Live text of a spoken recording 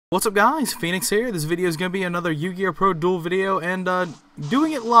What's up guys, Phoenix here. This video is going to be another YGOpro duel video and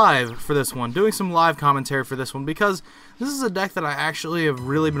doing it live for this one. Doing some live commentary for this one because this is a deck that I actually have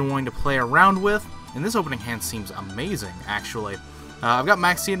really been wanting to play around with, and this opening hand seems amazing actually. I've got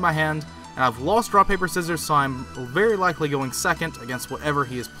Maxi in my hand and I've lost Rock Paper Scissors, so I'm very likely going second against whatever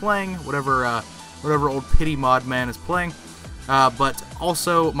he is playing, whatever old pity mod man is playing. But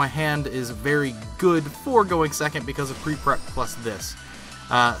also my hand is very good for going second because of pre-prep plus this.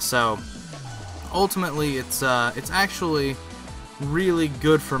 So ultimately it's actually really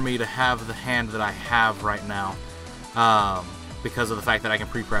good for me to have the hand that I have right now, because of the fact that I can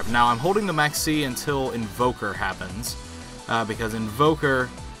pre-prep. Now I'm holding the Maxi until Invoker happens, because Invoker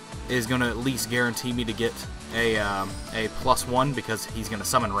is going to at least guarantee me to get a +1 because he's going to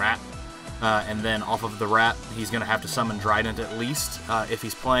summon Rat, and then off of the Rat he's going to have to summon Trident at least, if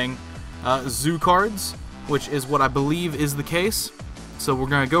he's playing Zoo cards, which is what I believe is the case. So we're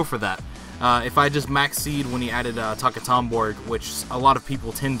going to go for that. If I just Maxied when he added Takatomborg, which a lot of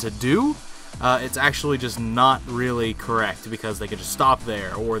people tend to do, it's actually just not really correct, because they could just stop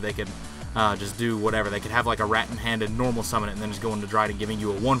there, or they could just do whatever. They could have like a Rat in hand and normal summon it, and then just go into Trident giving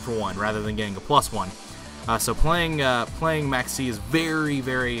you a 1-for-1 rather than getting a +1. So playing Maxi is very,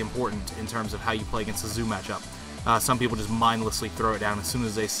 very important in terms of how you play against the Zoo matchup. Some people just mindlessly throw it down as soon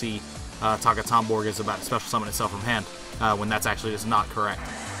as they see Takatomborg is about to special summon itself from hand, when that's actually just not correct.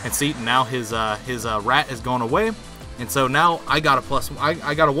 And see, now his Rat has gone away, and so now I got a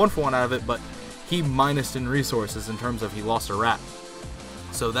I got a 1-for-1 out of it, but he minused in resources in terms of he lost a Rat.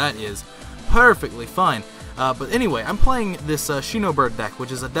 So that is perfectly fine. But anyway, I'm playing this Shinobird deck,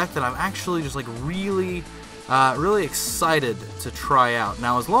 which is a deck that I'm actually just like really excited to try out.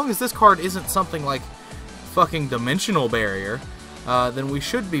 Now, as long as this card isn't something like fucking Dimensional Barrier, then we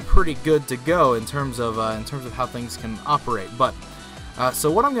should be pretty good to go in terms of how things can operate. But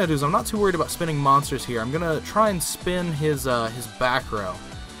so what I'm gonna do is, I'm not too worried about spinning monsters here. I'm gonna try and spin his back row,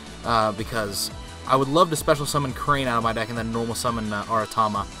 because I would love to special summon Crane out of my deck and then normal summon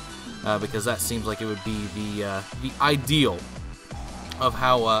Aratama, because that seems like it would be the ideal of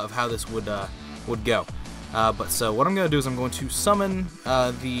how this would go. But so what I'm gonna do is I'm going to summon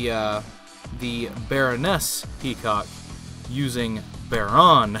the Baroness Peacock using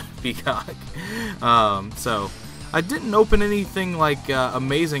Baron Peacock. So I didn't open anything like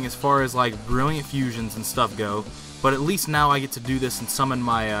amazing as far as like brilliant fusions and stuff go, but at least now I get to do this and summon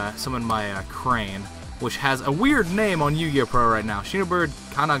my Crane, which has a weird name on YGOpro right now, Shinobird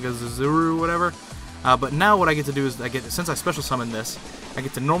Kanagazuru, whatever. But now what I get to do is, since I special summon this, I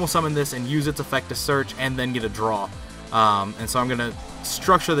get to normal summon this and use its effect to search and then get a draw. And so I'm gonna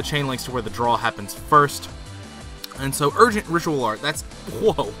structure the chain links to where the draw happens first. And so Urgent Ritual Art, that's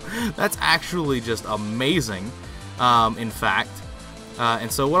actually just amazing, in fact.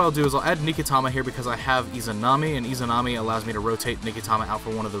 And so what I'll do is I'll add Nikitama here because I have Izanami, and Izanami allows me to rotate Nikitama out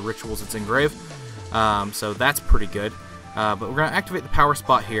for one of the rituals that's engraved. So that's pretty good. But we're going to activate the power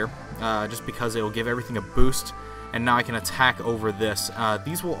spot here, just because it will give everything a boost, and now I can attack over this.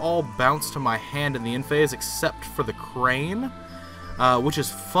 These will all bounce to my hand in the end phase except for the Crane. Which is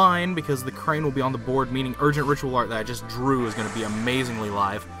fine because the Crane will be on the board, meaning Urgent Ritual Art that I just drew is going to be amazingly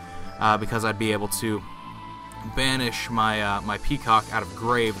live, because I'd be able to banish my my Peacock out of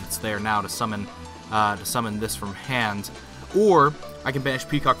grave that's there now to summon this from hand, or I can banish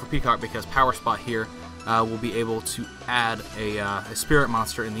Peacock for Peacock because Power Spot here will be able to add a Spirit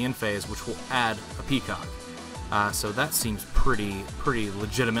Monster in the end phase, which will add a Peacock. So that seems pretty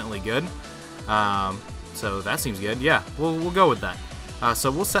legitimately good. So that seems good. Yeah, we'll go with that.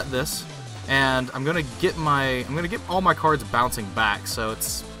 So we'll set this, and I'm gonna get all my cards bouncing back. So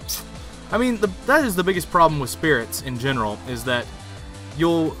it's, I mean, that is the biggest problem with spirits in general, is that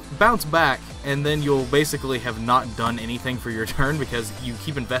you'll bounce back and then you'll basically have not done anything for your turn because you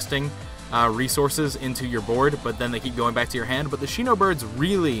keep investing resources into your board, but then they keep going back to your hand. But the Shinobirds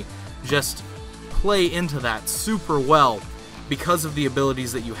really just play into that super well, because of the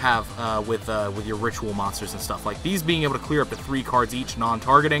abilities that you have with your ritual monsters and stuff. Like, these being able to clear up to 3 cards each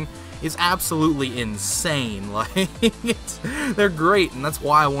non-targeting is absolutely insane. Like, they're great, and that's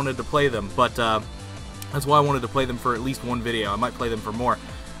why I wanted to play them. But that's why I wanted to play them for at least one video. I might play them for more,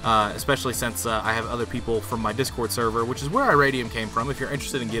 especially since I have other people from my Discord server, which is where Iradium came from. If you're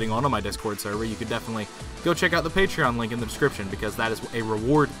interested in getting on my Discord server, you could definitely go check out the Patreon link in the description, because that is a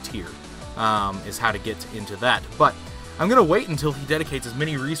reward tier, is how to get into that. But I'm going to wait until he dedicates as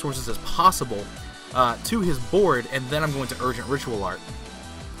many resources as possible to his board, and then I'm going to Urgent Ritual Art.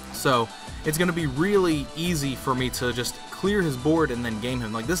 So it's going to be really easy for me to just clear his board and then game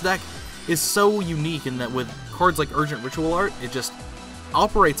him. Like, this deck is so unique in that with cards like Urgent Ritual Art,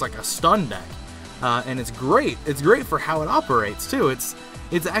 operates like a stun deck, and it's great. It's great for how it operates too. It's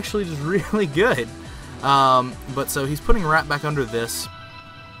actually just really good. But so he's putting Rat back under this,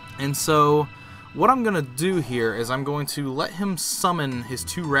 and so what I'm gonna do here is I'm going to let him summon his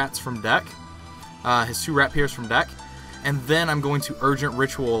 2 rats from deck, his 2 rat peers from deck, and then I'm going to urgent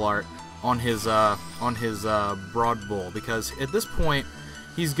ritual alert on his Broad Bull, because at this point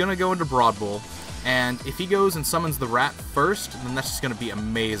he's gonna go into Broad Bull, and if he goes and summons the rat first, then that's just gonna be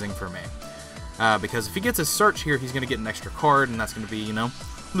amazing for me. Because if he gets his search here, he's gonna get an extra card, and that's gonna be, you know,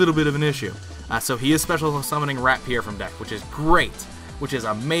 a little bit of an issue. So he is special summoning Rat Pierre from deck, which is great, which is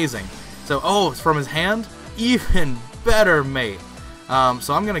amazing. So, oh, it's from his hand? Even better, mate.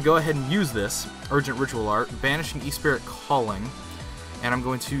 So I'm going to go ahead and use this Urgent Ritual Art, banishing E-Spirit Calling, and I'm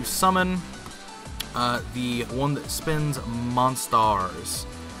going to summon the one that spins Monstars.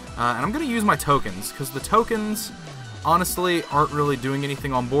 And I'm going to use my tokens, because the tokens, honestly, aren't really doing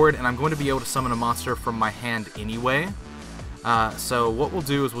anything on board, and I'm going to be able to summon a monster from my hand anyway. So what we'll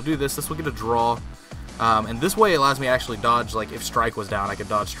do is we'll do this. This will get a draw. And this way it allows me to actually dodge, like if Strike was down, I could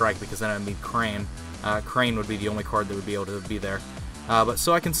dodge Strike because then I'd need Crane. Crane would be the only card that would be able to be there. But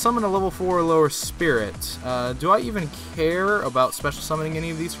so I can summon a level 4 or lower Spirit. Do I even care about special summoning any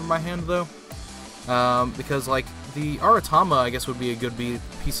of these from my hand, though? Because, like, the Aratama, I guess, would be a good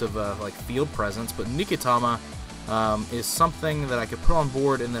piece of, like, field presence, but Nikitama is something that I could put on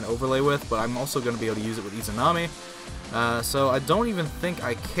board and then overlay with, but I'm also going to be able to use it with Izanami. So I don't even think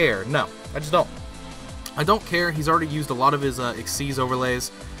I care. No, I just don't. I don't care. He's already used a lot of his Xyz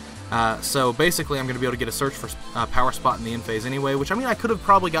overlays. So basically I'm going to be able to get a search for power spot in the end phase anyway, which, I mean, I could have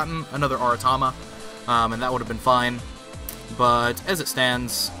probably gotten another Aratama, and that would have been fine. But as it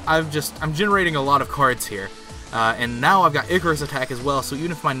stands, I'm generating a lot of cards here. And now I've got Icarus Attack as well, so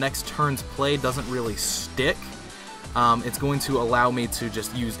even if my next turn's play doesn't really stick, it's going to allow me to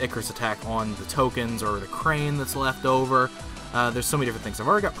just use Icarus Attack on the tokens or the Crane that's left over. There's so many different things. I've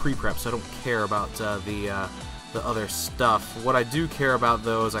already got pre-prep, so I don't care about the other stuff. What I do care about,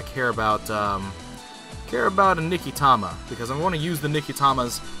 though, is I care about a Nikitama, because I want to use the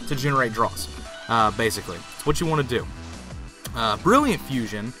Nikitamas to generate draws, basically. It's what you want to do. Brilliant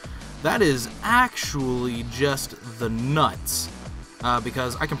Fusion, that is actually just the nuts,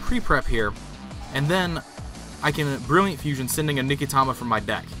 because I can pre-prep here, and then I can Brilliant Fusion sending a Nikitama from my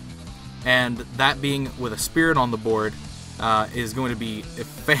deck, and that being with a Spirit on the board is going to be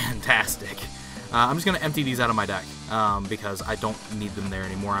fantastic. I'm just going to empty these out of my deck, because I don't need them there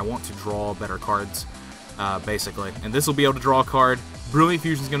anymore. I want to draw better cards, basically, and this will be able to draw a card. Brilliant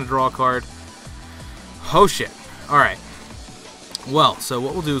Fusion is going to draw a card. Oh shit. Alright. Well, so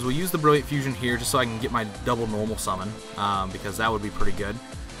what we'll do is we'll use the Brilliant Fusion here just so I can get my double normal summon, because that would be pretty good,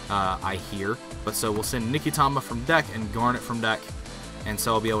 I hear. But so we'll send Nikitama from deck and Garnet from deck, and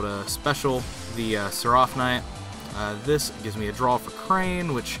so I'll be able to special the Seraph Knight. This gives me a draw for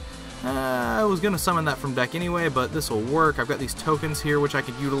Crane, which I was going to summon that from deck anyway, but this will work. I've got these tokens here which I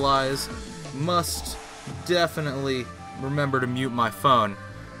could utilize. Must definitely remember to mute my phone.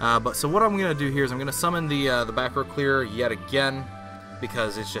 But so what I'm going to do here is I'm going to summon the back row clearer yet again,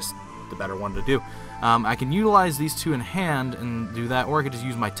 because it's just the better one to do. I can utilize these two in hand and do that, or I could just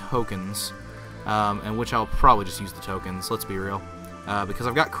use my tokens, and which I'll probably just use the tokens, let's be real. Because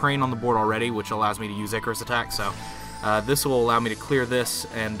I've got Crane on the board already, which allows me to use Icarus Attack, so this will allow me to clear this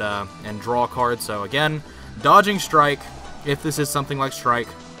and draw a card. So again, dodging Strike, if this is something like Strike,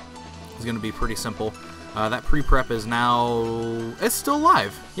 is going to be pretty simple. That pre-prep is now... it's still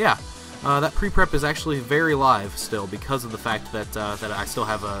live, yeah. That pre-prep is actually very live still, because of the fact that that I still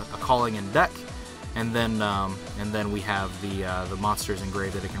have a calling in deck, and then we have the monsters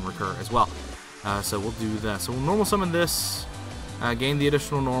engraved that it can recur as well. So we'll do that. So we'll normal summon this, gain the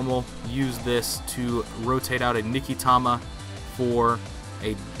additional normal, use this to rotate out a Nikitama for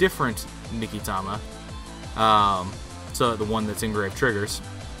a different Nikitama, so the one that's engraved triggers.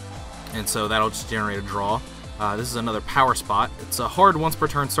 And so that'll just generate a draw. This is another power spot. It's a hard once per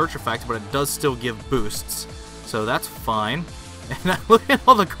turn search effect, but it does still give boosts. So that's fine. And look at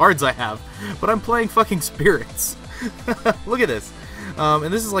all the cards I have. But I'm playing fucking spirits. Look at this.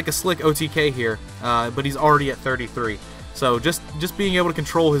 And this is like a slick OTK here, but he's already at 33. So just being able to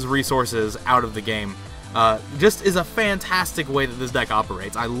control his resources out of the game just is a fantastic way that this deck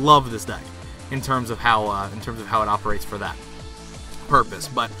operates. I love this deck in terms of how it operates for that purpose.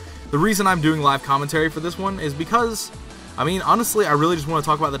 But the reason I'm doing live commentary for this one is because, I mean, honestly, I really just want to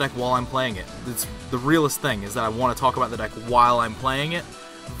talk about the deck while I'm playing it. It's the realest thing, is that I want to talk about the deck while I'm playing it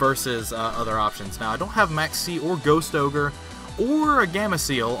versus other options. Now, I don't have Max C or Ghost Ogre or a Gamma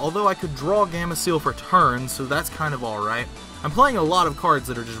Seal, although I could draw Gamma Seal for turns, so that's kind of alright. I'm playing a lot of cards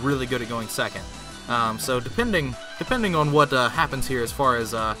that are just really good at going second. So depending on what happens here as far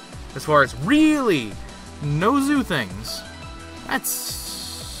as really no zoo things,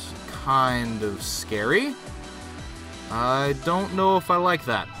 that's kind of scary. I don't know if I like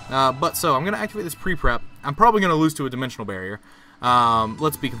that. But so I'm going to activate this pre-prep. I'm probably going to lose to a dimensional barrier.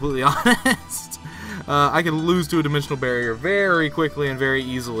 Let's be completely honest. I can lose to a dimensional barrier very quickly and very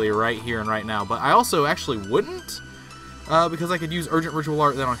easily right here and right now. But I also actually wouldn't, because I could use Urgent Ritual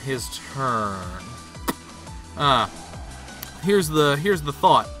Art then on his turn. Here's the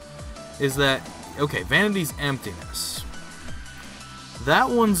thought, is that, okay, Vanity's Emptiness. That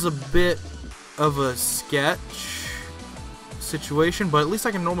one's a bit of a sketch situation, but at least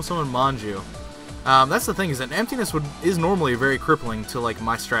I can normal summon Manju. That's the thing, is that Emptiness is normally very crippling to like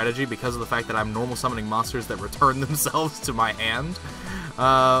my strategy because of the fact that I'm normal summoning monsters that return themselves to my hand.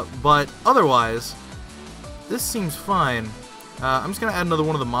 But otherwise, this seems fine. I'm just gonna add another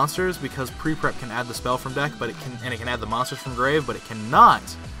one of the monsters because pre-prep can add the spell from deck, but it can add the monsters from grave, but it cannot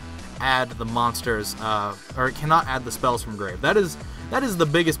add the monsters, or it cannot add the spells from grave. That is the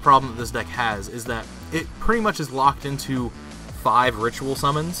biggest problem that this deck has, is that it pretty much is locked into 5 ritual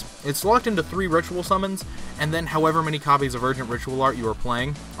summons. It's locked into 3 ritual summons, and then however many copies of Urgent Ritual Art you are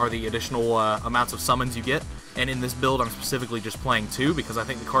playing are the additional amounts of summons you get. And in this build, I'm specifically just playing 2 because I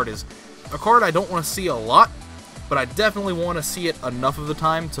think the card is a card I don't want to see a lot, but I definitely want to see it enough of the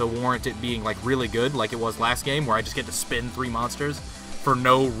time to warrant it being like really good, like it was last game, where I just get to spin 3 monsters for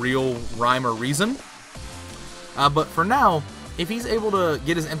no real rhyme or reason. But for now, if he's able to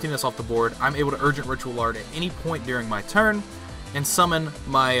get his Emptiness off the board, I'm able to Urgent Ritual Art at any point during my turn and summon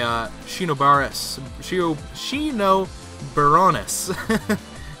my Shinobird,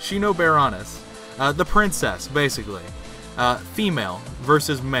 Shinobird, the princess, basically. Female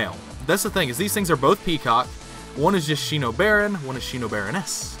versus male. That's the thing, is these things are both peacock. One is just Shinobird, one is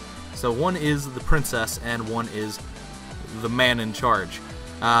Shinobaroness. So one is the princess and one is the man in charge.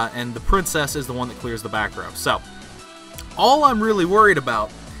 And the princess is the one that clears the back row. So all I'm really worried about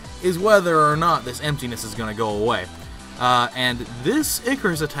is whether or not this Emptiness is going to go away. And this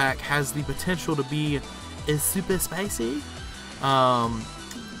Icarus attack has the potential to be super spicy.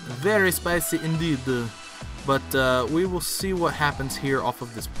 Very spicy indeed. But we will see what happens here off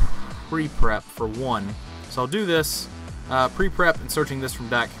of this pre-prep for 1. So I'll do this. Pre-prep and searching this from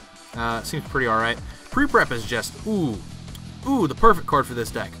deck. Seems pretty alright. Pre-prep is just, ooh, the perfect card for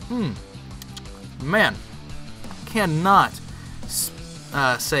this deck. Man, cannot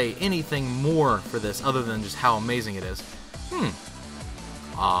say anything more for this other than just how amazing it is.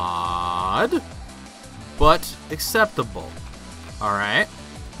 Odd, but acceptable. Alright.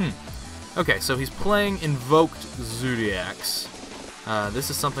 Okay, so he's playing Invoked Zoodiacs. This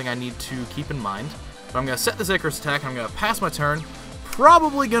is something I need to keep in mind. But I'm going to set this Icarus attack, and I'm going to pass my turn.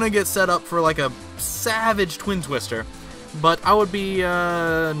 Probably going to get set up for like a savage Twin Twister. But I would be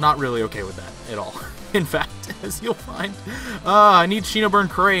not really okay with that at all. In fact, as you'll find. I need Shinobird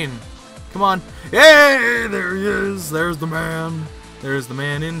Crane. Come on. Hey, there he is. There's the man. There's the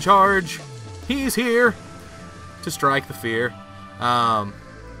man in charge. He's here to strike the fear.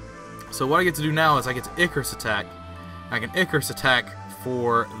 So what I get to do now is I get to Icarus attack. I can Icarus attack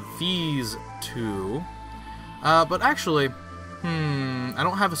for these 2. But actually, I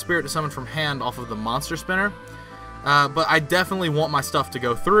don't have a spirit to summon from hand off of the monster spinner. But I definitely want my stuff to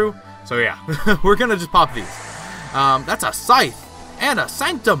go through. So yeah, we're gonna just pop these. That's a Scythe and a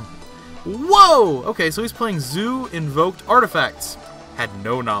Sanctum. Whoa! Okay, so he's playing Zoo Invoked Artifacts. Had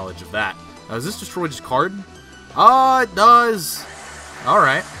no knowledge of that. Does this destroy his card? It does.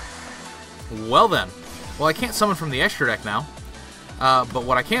 Alright. Well then. Well, I can't summon from the extra deck now. But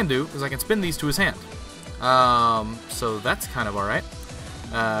what I can do is I can spin these to his hand. So that's kind of alright.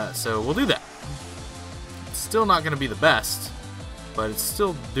 So we'll do that. It's still not going to be the best, but it's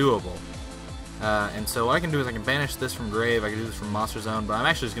still doable. And so what I can do is I can banish this from grave, I can do this from Monster Zone, but I'm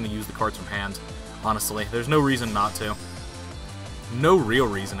actually just going to use the cards from hand, honestly. There's no reason not to. No real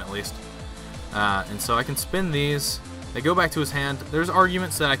reason, at least. And so I can spin these, they go back to his hand. There's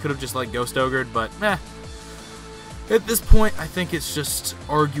arguments that I could have just like Ghost Ogred, but at this point, I think it's just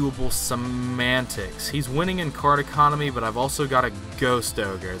arguable semantics. He's winning in card economy, but I've also got a Ghost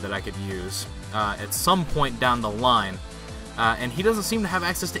Ogre that I could use at some point down the line. And he doesn't seem to have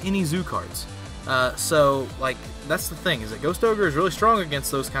access to any zoo cards. So, like, that's the thing, is that Ghost Ogre is really strong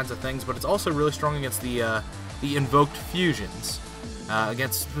against those kinds of things, but it's also really strong against the Invoked Fusions.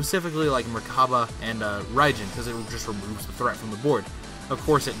 Against specifically, like, Merkaba and Raijin, because it just removes the threat from the board. Of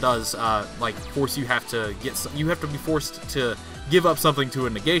course, it does like force you have to be forced to give up something to a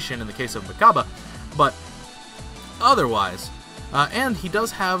negation in the case of Makaba, but otherwise, and he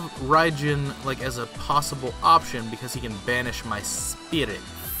does have Raijin like as a possible option because he can banish my spirit.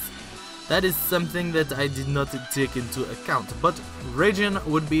 That is something that I did not take into account, but Raijin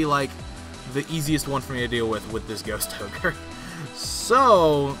would be like the easiest one for me to deal with this Ghost Ogre.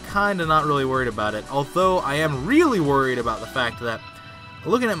 So, kinda not really worried about it, although I am really worried about the fact that,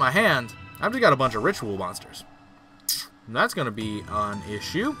 looking at my hand, I've just got a bunch of ritual monsters. That's gonna be an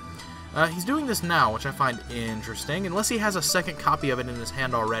issue. He's doing this now, which I find interesting, unless he has a second copy of it in his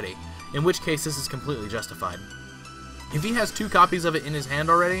hand already, in which case this is completely justified. If he has 2 copies of it in his hand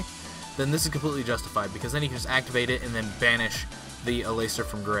already, then this is completely justified, because then he can just activate it and then banish the Eraser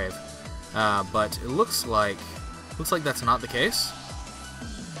from Grave. But it looks like that's not the case.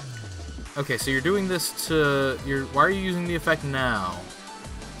 Okay, so you're doing this to... why are you using the effect now?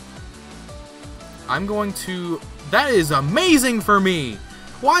 I'm going to... That is amazing for me!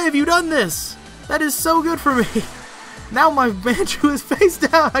 Why have you done this? That is so good for me! Now my Manchu is face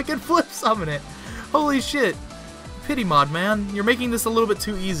down! I can flip summon it! Holy shit! Pity mod, man. You're making this a little bit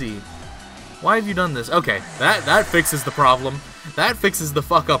too easy. Why have you done this? Okay, that fixes the problem. That fixes the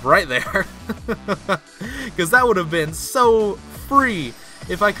fuck up right there. Because that would have been so free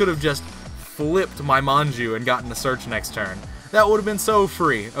if I could have just flipped my Manju and gotten a search next turn. That would have been so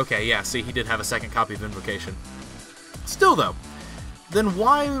free. Okay, yeah, see, he did have a second copy of Invocation. Still, though, then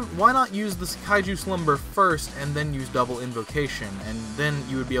why not use this Kaiju Slumber first and then use double Invocation, and then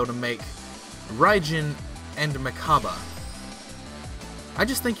you would be able to make Raijin and Makaba. I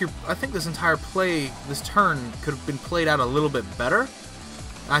think this entire this turn could have been played out a little bit better.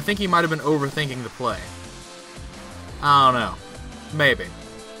 I think he might have been overthinking the play. I don't know. Maybe.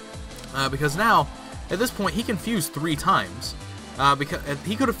 Because now, at this point, he can fuse 3 times. Because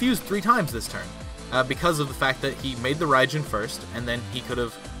he could have fused 3 times this turn. Because of the fact that he made the Raijin first, and then he could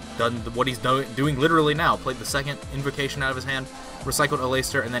have done what he's doing literally now. Played the second Invocation out of his hand, recycled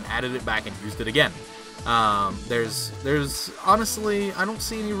Eraser, and then added it back and used it again. There's honestly, I don't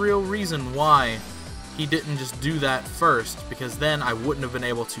see any real reason why he didn't just do that first, because then I wouldn't have been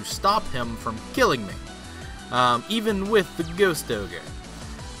able to stop him from killing me, even with the Ghost Ogre.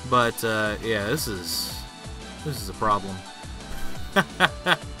 But yeah, this is a problem.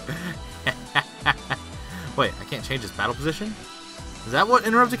 Wait, I can't change his battle position? Is that what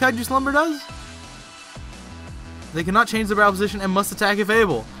Interrupted Kaiju Slumber does? They cannot change the battle position and must attack if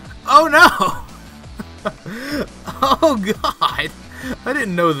able. Oh no! Oh god! I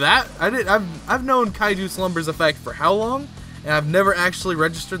didn't know that. I've known Kaiju Slumber's effect for how long? And I've never actually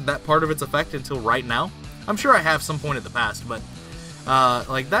registered that part of its effect until right now. I'm sure I have some point in the past, but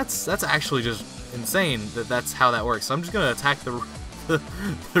like that's actually just insane that that's how that works. So I'm just gonna attack the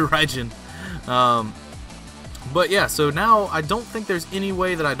Raijin. But yeah, so now I don't think there's any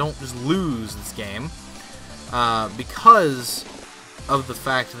way that I don't just lose this game because of the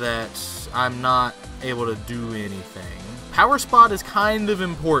fact that I'm not able to do anything. Power Spot is kind of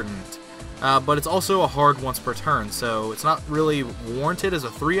important, but it's also a hard once per turn, so it's not really warranted as a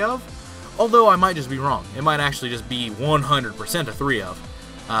 3 of, although I might just be wrong. It might actually just be 100% a 3 of,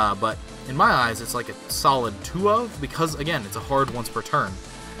 but in my eyes it's like a solid 2 of, because again, it's a hard once per turn.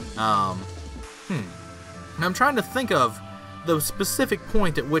 And I'm trying to think of the specific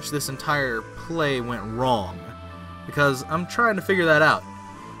point at which this entire play went wrong, because I'm trying to figure that out.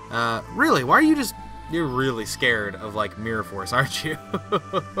 Really, why are you just... You're really scared of, like, Mirror Force, aren't you?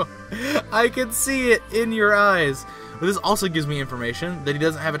 I can see it in your eyes. But this also gives me information that he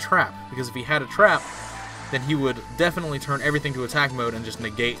doesn't have a trap, because if he had a trap, then he would definitely turn everything to attack mode and just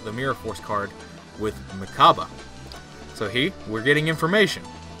negate the Mirror Force card with Makaba. So we're getting information.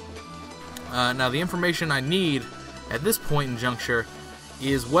 Now, the information I need at this point in juncture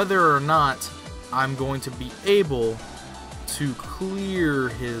is whether or not I'm going to be able to clear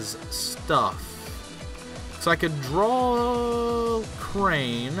his stuff. So I could draw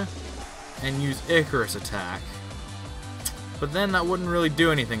Crane and use Icarus attack, but then that wouldn't really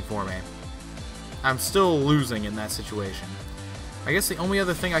do anything for me. I'm still losing in that situation. I guess the only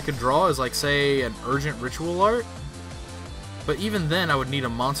other thing I could draw is, like, say, an Urgent Ritual Art, but even then I would need a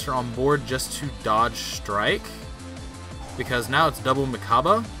monster on board just to dodge Strike, because now it's double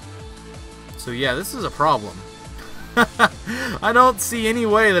Makaba. So yeah, this is a problem. I don't see any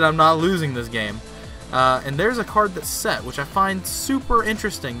way that I'm not losing this game. And there's a card that's set, which I find super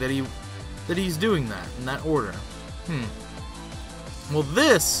interesting that he's doing that in that order. Well,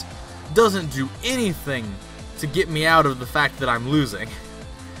 this doesn't do anything to get me out of the fact that I'm losing.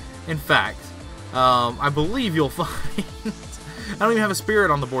 In fact, I believe you'll find don't even have a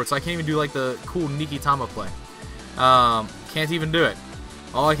spirit on the board, so I can't even do like the cool Nikitama play. Can't even do it.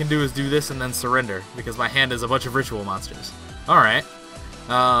 All I can do is do this and then surrender, because my hand is a bunch of ritual monsters. Alright.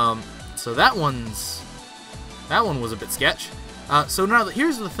 So that one was a bit sketch. So now,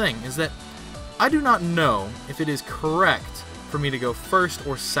 here's the thing, is that I do not know if it is correct for me to go first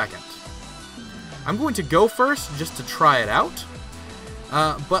or second. I'm going to go first just to try it out,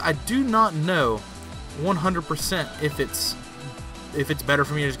 but I do not know 100% if it's better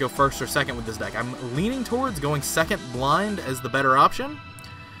for me to just go first or second with this deck. I'm leaning towards going second blind as the better option,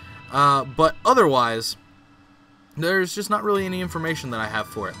 but otherwise, there's just not really any information that I have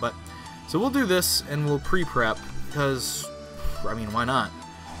for it. But so we'll do this and we'll pre-prep, because, I mean, why not?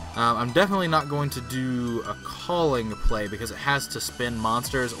 I'm definitely not going to do a calling play because it has to spin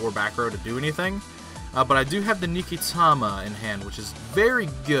monsters or back row to do anything. But I do have the Nikitama in hand, which is very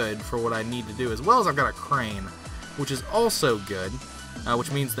good for what I need to do, as well as I've got a Crane, which is also good,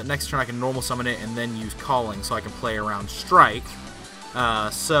 which means that next turn I can normal summon it and then use calling so I can play around strike. I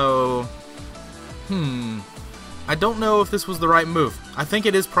don't know if this was the right move. I think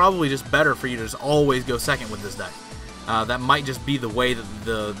it is probably just better for you to just always go second with this deck. That might just be the way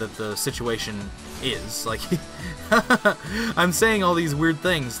that the situation is. Like, I'm saying all these weird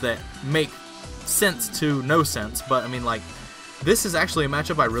things that make sense to no sense, but I mean, like, this is actually a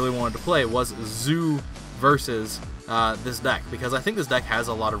matchup I really wanted to play, was Zoo versus this deck, because I think this deck has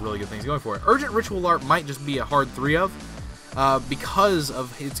a lot of really good things going for it. Urgent Ritual Art might just be a hard 3 of, because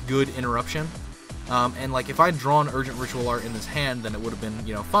of its good interruption. And like, if I'd drawn Urgent Ritual Art in this hand, then it would have been,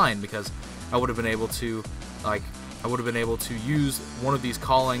 you know, fine, because I would have been able to, like, use one of these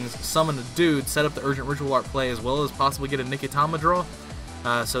callings, summon a dude, set up the Urgent Ritual Art play, as well as possibly get a Nikitama draw.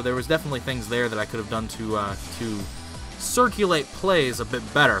 So there was definitely things there that I could have done to circulate plays a bit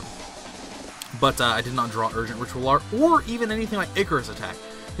better. But I did not draw Urgent Ritual Art, or even anything like Icarus Attack.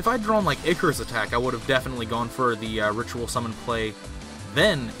 If I'd drawn like Icarus Attack, I would have definitely gone for the Ritual Summon play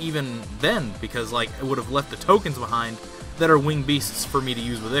even then, because like, it would have left the tokens behind that are winged beasts for me to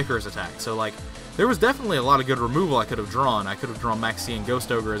use with Icarus Attack. So like, there was definitely a lot of good removal I could have drawn. I could have drawn Maxi and Ghost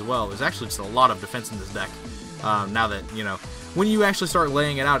Ogre as well. There's actually just a lot of defense in this deck. Now that, you know, when you actually start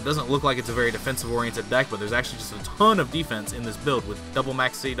laying it out, it doesn't look like it's a very defensive-oriented deck, but there's actually just a ton of defense in this build with double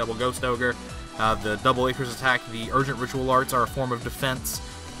Maxi, double Ghost Ogre, the double Icarus Attack, the Urgent Ritual Arts are a form of defense.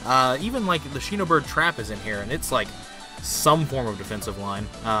 Even like the Shinobird Trap is in here, and it's like some form of defensive line,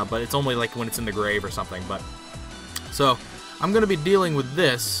 but it's only like when it's in the grave or something. But so I'm going to be dealing with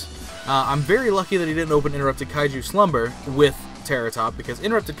this. I'm very lucky that he didn't open Interrupted Kaiju Slumber with Terratop, because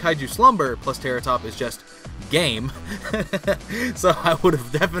Interrupted Kaiju Slumber plus Terratop is just game. So I would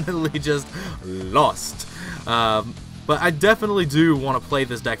have definitely just lost. But I definitely do want to play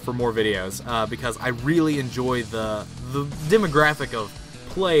this deck for more videos, because I really enjoy the demographic of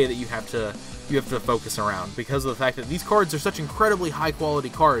play that you have to focus around, because of the fact that these cards are such incredibly high quality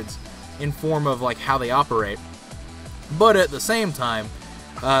cards in form of like how they operate, but at the same time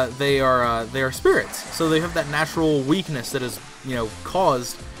they are spirits, so they have that natural weakness that has, you know,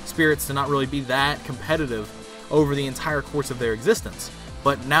 caused spirits to not really be that competitive over the entire course of their existence.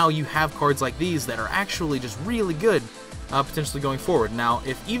 But now you have cards like these that are actually just really good, potentially going forward. Now,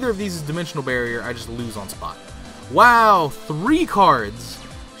 if either of these is Dimensional Barrier, I just lose on spot. Wow, 3 cards!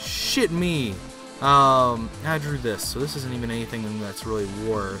 Shit me. I drew this, so this isn't even anything that's really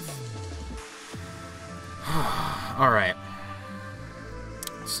worth. Alright.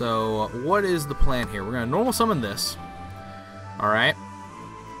 So, what is the plan here? We're going to normal summon this. Alright.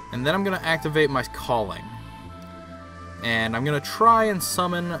 And then I'm going to activate my calling. And I'm going to try and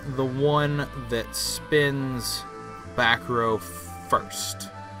summon the one that spins back row first.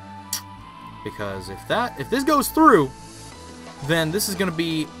 Because if this goes through, then this is going to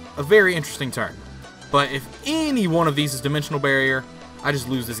be a very interesting turn. But if any one of these is Dimensional Barrier, I just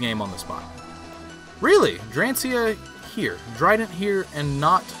lose this game on the spot. Really? Drancia here, Drident here, and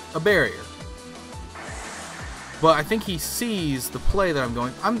not a barrier. But I think he sees the play that I'm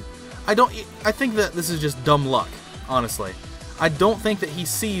going. I think that this is just dumb luck, honestly. I don't think that he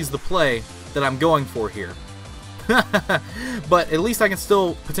sees the play that I'm going for here. But at least I can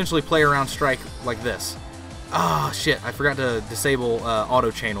still potentially play around strike like this. Ah, shit, I forgot to disable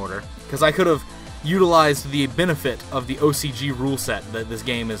auto chain order, because I could have utilized the benefit of the OCG rule set that this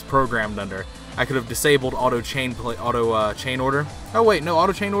game is programmed under. I could have disabled auto chain order. Oh wait, no,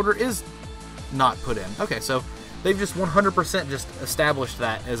 auto chain order is not put in. Okay, so they've just 100% just established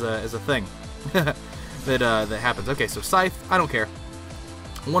that as a thing that happens. Okay, so Scythe, I don't care.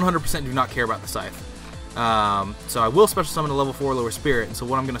 100% do not care about the Scythe. So I will special summon a level 4 lower spirit. And so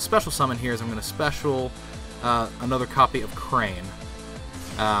what I'm going to special summon here is I'm going to special another copy of Crane.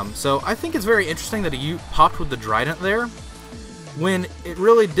 So I think it's very interesting that he popped with the Trident there, when it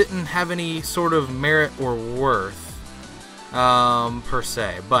really didn't have any sort of merit or worth, per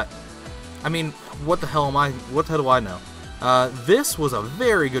se. But, I mean, what the hell do I know? This was a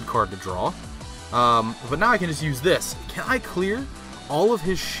very good card to draw, but now I can just use this. Can I clear all of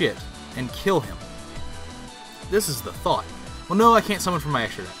his shit and kill him? This is the thought. Well, no, I can't summon from my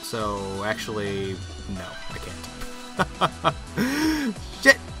extra deck, so actually, no, I can't.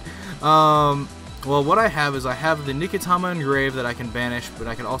 Shit! Well, what I have is I have the Nikitama Engrave that I can banish, but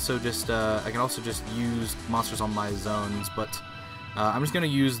I can also just use monsters on my zones. But I'm just gonna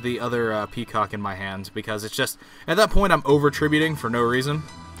use the other Peacock in my hand because it's just at that point I'm over tributing for no reason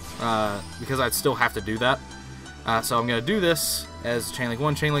because I'd still have to do that. So I'm gonna do this as Chainlink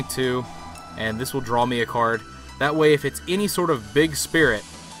 1, Chainlink 2, and this will draw me a card. That way, if it's any sort of big spirit,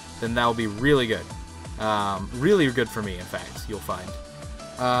 then that will be really good. Really good for me, in fact. You'll find.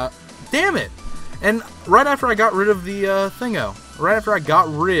 Damn it! And right after I got rid of the thingo, right after I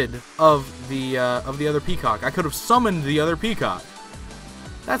got rid of the other Peacock, I could have summoned the other Peacock.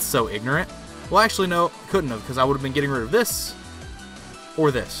 That's so ignorant. Well, actually, no, couldn't have, because I would have been getting rid of this or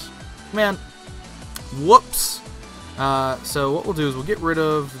this. Man, whoops. So what we'll do is we'll get rid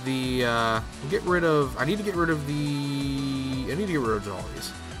of the. I need to get rid of all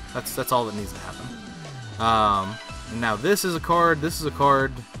these. That's all that needs to happen. And now this is a card. This is a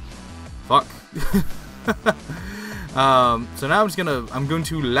card. Fuck. So now I'm going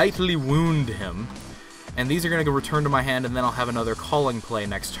to lightly wound him, and these are going to go return to my hand, and then I'll have another calling play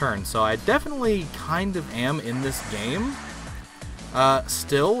next turn. So I definitely kind of am in this game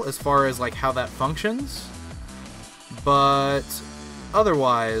still, as far as like how that functions, but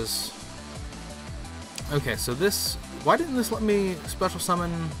otherwise, okay. So this, why didn't this let me special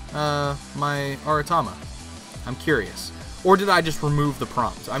summon my Aratama? I'm curious. Or did I just remove the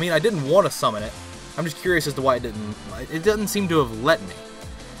prompt? I mean, I didn't want to summon it. I'm just curious as to why it didn't. It doesn't seem to have let me.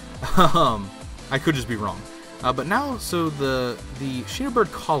 I could just be wrong. But now, so the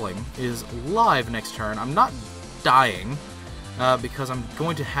Shinobird Calling is live next turn. I'm not dying because I'm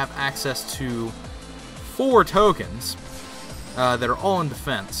going to have access to 4 tokens that are all in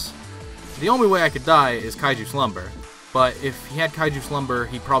defense. The only way I could die is Kaiju Slumber. But if he had Kaiju Slumber,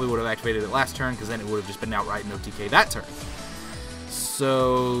 he probably would have activated it last turn, because then it would have just been outright no TK that turn.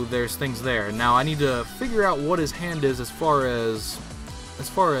 So there's things there. Now I need to figure out what his hand is as far as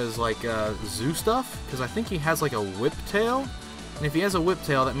like zoo stuff, because I think he has like a Whip Tail, and if he has a Whip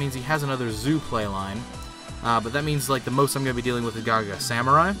Tail, that means he has another zoo playline. But that means like the most I'm going to be dealing with is Gaga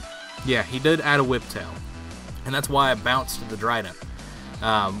Samurai. Yeah, he did add a Whip Tail, and that's why I bounced the Trident.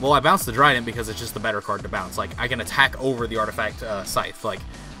 Well, I bounced the Trident because it's just the better card to bounce. Like, I can attack over the artifact Scythe. Like,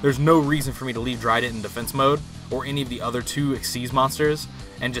 there's no reason for me to leave Trident in defense mode, or any of the other 2 Xyz monsters,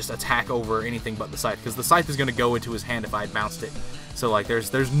 and just attack over anything but the Scythe, because the Scythe is going to go into his hand if I had bounced it. So, like,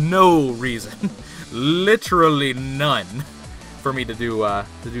 there's no reason, literally none, for me to do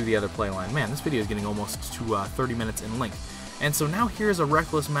the other playline. Man, this video is getting almost to 30 minutes in length. And so now here's a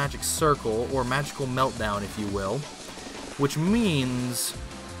Reckless Magic Circle, or Magical Meltdown, if you will, which means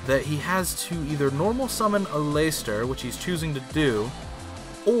that he has to either normal summon a Leicester, which he's choosing to do,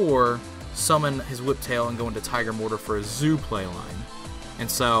 or summon his Whiptail and go into Tiger Mortar for a zoo playline. And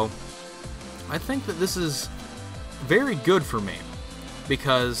so, I think that this is very good for me,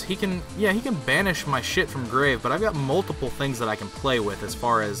 because he can banish my shit from grave, but I've got multiple things that I can play with as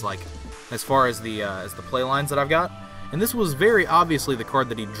far as the playlines that I've got. And this was very obviously the card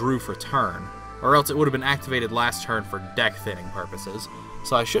that he drew for turn, or else it would have been activated last turn for deck thinning purposes.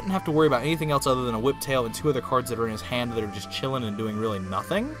 So I shouldn't have to worry about anything else other than a Whiptail and 2 other cards that are in his hand that are just chilling and doing really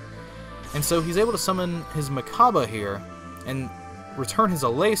nothing. And so he's able to summon his Makaba here and return his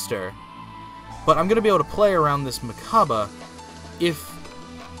Aleister, but I'm going to be able to play around this Makaba if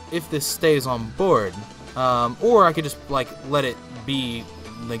this stays on board. Or I could just like let it be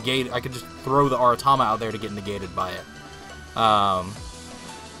negated. I could just throw the Aratama out there to get negated by it.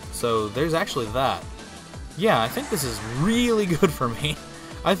 So there's actually that. Yeah, I think this is really good for me.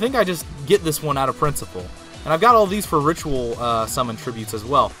 I think I just get this one out of principle. And I've got all these for ritual summon tributes as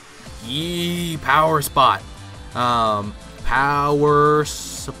well. Yee, Power Spot. Power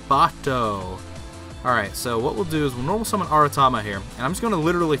Spotto. Alright, so what we'll do is we'll normal summon Aratama here. And I'm just going to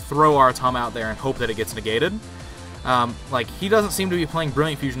literally throw Aratama out there and hope that it gets negated. Like, he doesn't seem to be playing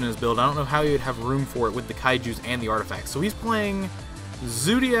Brilliant Fusion in his build. I don't know how he would have room for it with the Kaijus and the artifacts. So he's playing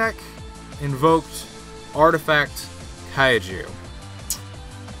Zoodiac, Invoked, Artifact, Kaiju.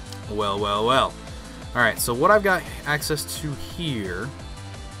 Well, well, well. Alright, so what I've got access to here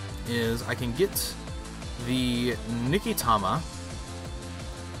is I can get the Nikitama,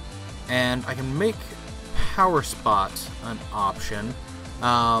 and I can make Power Spot an option.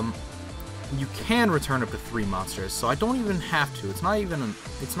 You can return up to 3 monsters, so I don't even have to. It's not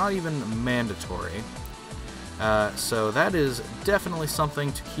even mandatory. So that is definitely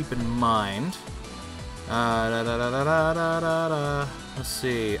something to keep in mind. Let's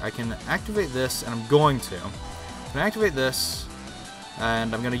see. I can activate this, and I'm going to. I'm gonna activate this,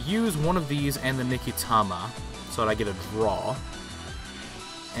 and I'm gonna use one of these and the Nikitama, so that I get a draw.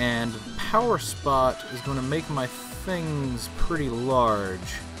 And Power Spot is going to make my things pretty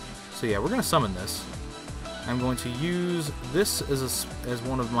large. So yeah, we're going to summon this. I'm going to use this as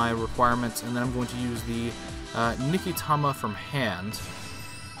one of my requirements, and then I'm going to use the Nikitama from hand,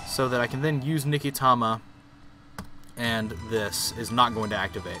 so that I can then use Nikitama, and this is not going to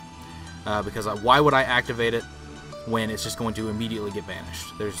activate. Because why would I activate it when it's just going to immediately get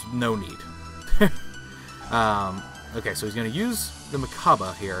banished? There's no need. Okay, so he's going to use the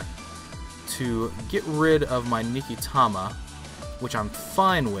Makaba here to get rid of my Nikitama, which I'm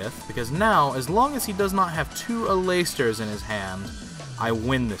fine with, because now, as long as he does not have 2 Elasters in his hand, I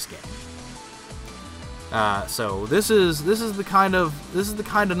win this game. So this is the kind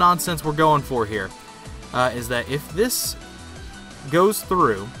of nonsense we're going for here. Is that if this goes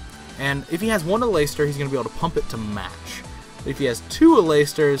through, and if he has 1 Elaster, he's going to be able to pump it to match. But if he has 2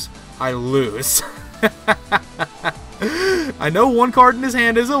 Elasters, I lose. I know 1 card in his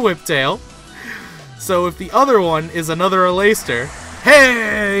hand is a Whiptail, so if the other one is another Elaster,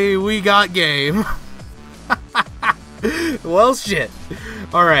 hey, we got game. Well, shit.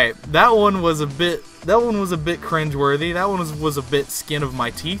 All right, that one was a bit cringeworthy. That one was a bit skin of my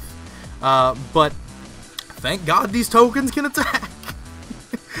teeth. But thank God these tokens can attack.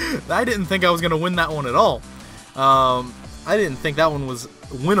 I didn't think I was gonna win that one at all. I didn't think that one was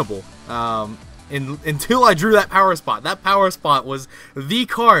winnable. Until I drew that Power Spot. That Power Spot was the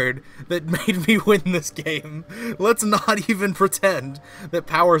card that made me win this game. Let's not even pretend that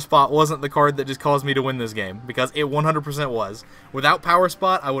Power Spot wasn't the card that just caused me to win this game, because it 100% was. Without Power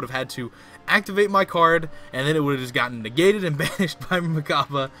Spot, I would have had to activate my card, and then it would have just gotten negated and banished by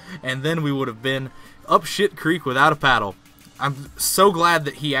Makaba, and then we would have been up shit creek without a paddle. I'm so glad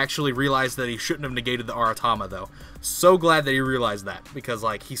that he actually realized that he shouldn't have negated the Aratama, though. So glad that he realized that, because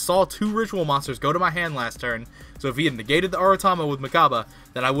like he saw 2 ritual monsters go to my hand last turn, so if he had negated the Aratama with Makaba,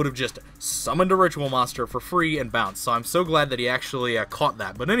 then I would have just summoned a ritual monster for free and bounced. So I'm so glad that he actually caught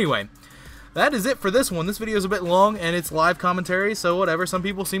that. But anyway, that is it for this one. This video is a bit long, and it's live commentary, so whatever. Some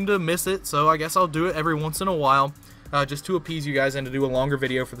people seem to miss it, so I guess I'll do it every once in a while. Just to appease you guys and to do a longer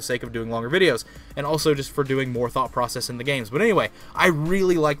video for the sake of doing longer videos, and also just for doing more thought process in the games. But anyway, I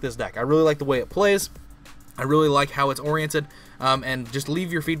really like this deck. I really like the way it plays. I really like how it's oriented, and just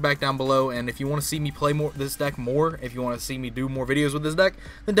leave your feedback down below. And if you want to see me play this deck more, if you want to see me do more videos with this deck,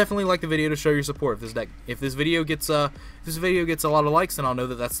 then definitely like the video to show your support. If this video gets a lot of likes, then I'll know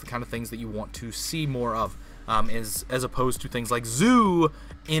that that's the kind of things that you want to see more of, as opposed to things like Zoo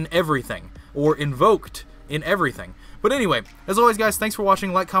in everything or Invoked in everything. But anyway, as always, guys, thanks for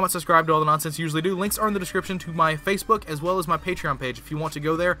watching. Like, comment, subscribe to all the nonsense you usually do. Links are in the description to my Facebook as well as my Patreon page if you want to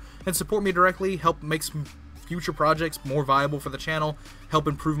go there and support me directly, help make some future projects more viable for the channel, help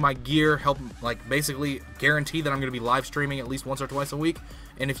improve my gear, help basically guarantee that I'm going to be live streaming at least once or twice a week.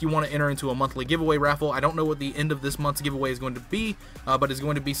 And if you want to enter into a monthly giveaway raffle, I don't know what the end of this month's giveaway is going to be, but it's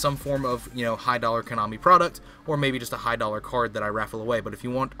going to be some form of, high-dollar Konami product, or maybe just a high-dollar card that I raffle away. But if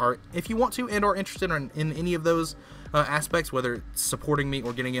you want to and are interested in any of those aspects, whether it's supporting me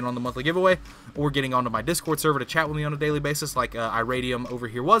or getting in on the monthly giveaway, or getting onto my Discord server to chat with me on a daily basis, like Iradium over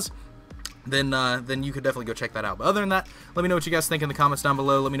here was, then you could definitely go check that out. But other than that, let me know what you guys think in the comments down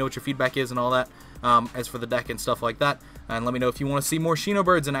below. Let me know what your feedback is and all that, as for the deck and stuff like that. And let me know if you want to see more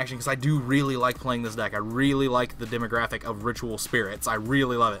Shinobirds in action, because I do really like playing this deck. I really like the demographic of Ritual Spirits. I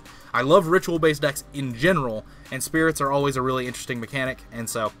really love it. I love Ritual-based decks in general, and Spirits are always a really interesting mechanic, and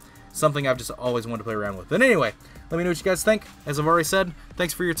so something I've just always wanted to play around with. But anyway, let me know what you guys think. As I've already said,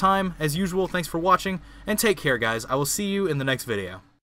 thanks for your time. As usual, thanks for watching, and take care, guys. I will see you in the next video.